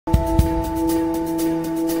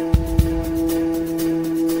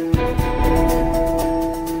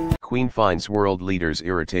Queen finds world leaders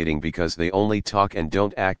irritating because they only talk and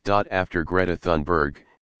don't act. After Greta Thunberg,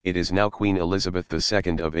 it is now Queen Elizabeth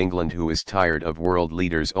II of England who is tired of world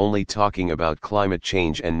leaders only talking about climate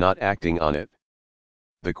change and not acting on it.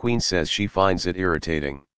 The Queen says she finds it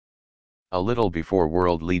irritating. A little before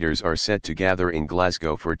world leaders are set to gather in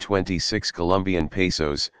Glasgow for 26 Colombian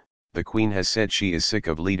pesos, the Queen has said she is sick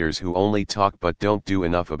of leaders who only talk but don't do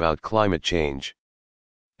enough about climate change.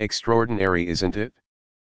 Extraordinary, isn't it?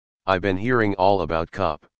 I've been hearing all about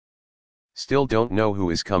COP. Still don't know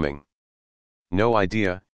who is coming. No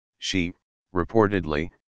idea, she,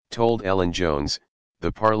 reportedly, told Ellen Jones,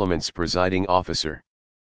 the Parliament's presiding officer.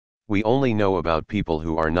 We only know about people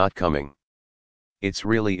who are not coming. It's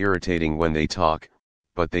really irritating when they talk,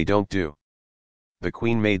 but they don't do. The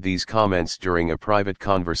Queen made these comments during a private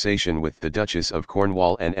conversation with the Duchess of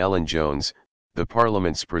Cornwall and Ellen Jones, the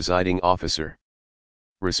Parliament's presiding officer.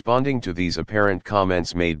 Responding to these apparent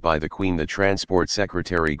comments made by the Queen, the Transport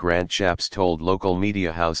Secretary Grant Shapps told local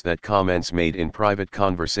media house that comments made in private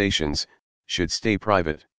conversations should stay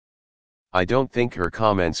private. I don't think her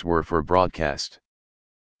comments were for broadcast.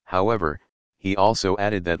 However, he also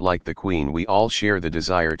added that like the Queen, we all share the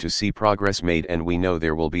desire to see progress made, and we know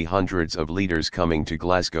there will be hundreds of leaders coming to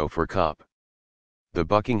Glasgow for COP. The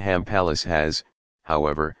Buckingham Palace has,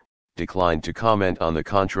 however, declined to comment on the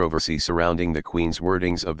controversy surrounding the Queen's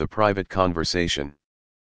wordings of the private conversation.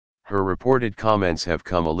 Her reported comments have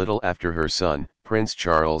come a little after her son, Prince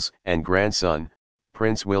Charles, and grandson,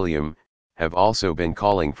 Prince William, have also been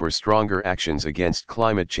calling for stronger actions against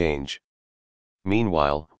climate change.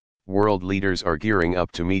 Meanwhile, world leaders are gearing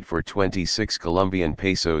up to meet for 26 Colombian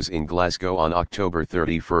pesos in Glasgow on October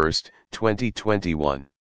 31, 2021.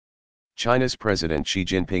 China's President Xi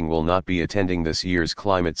Jinping will not be attending this year's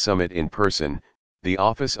climate summit in person, the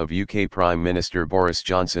office of UK Prime Minister Boris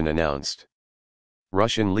Johnson announced.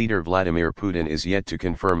 Russian leader Vladimir Putin is yet to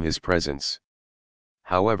confirm his presence.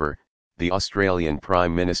 However, the Australian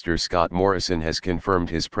Prime Minister Scott Morrison has confirmed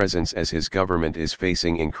his presence as his government is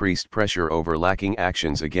facing increased pressure over lacking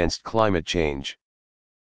actions against climate change.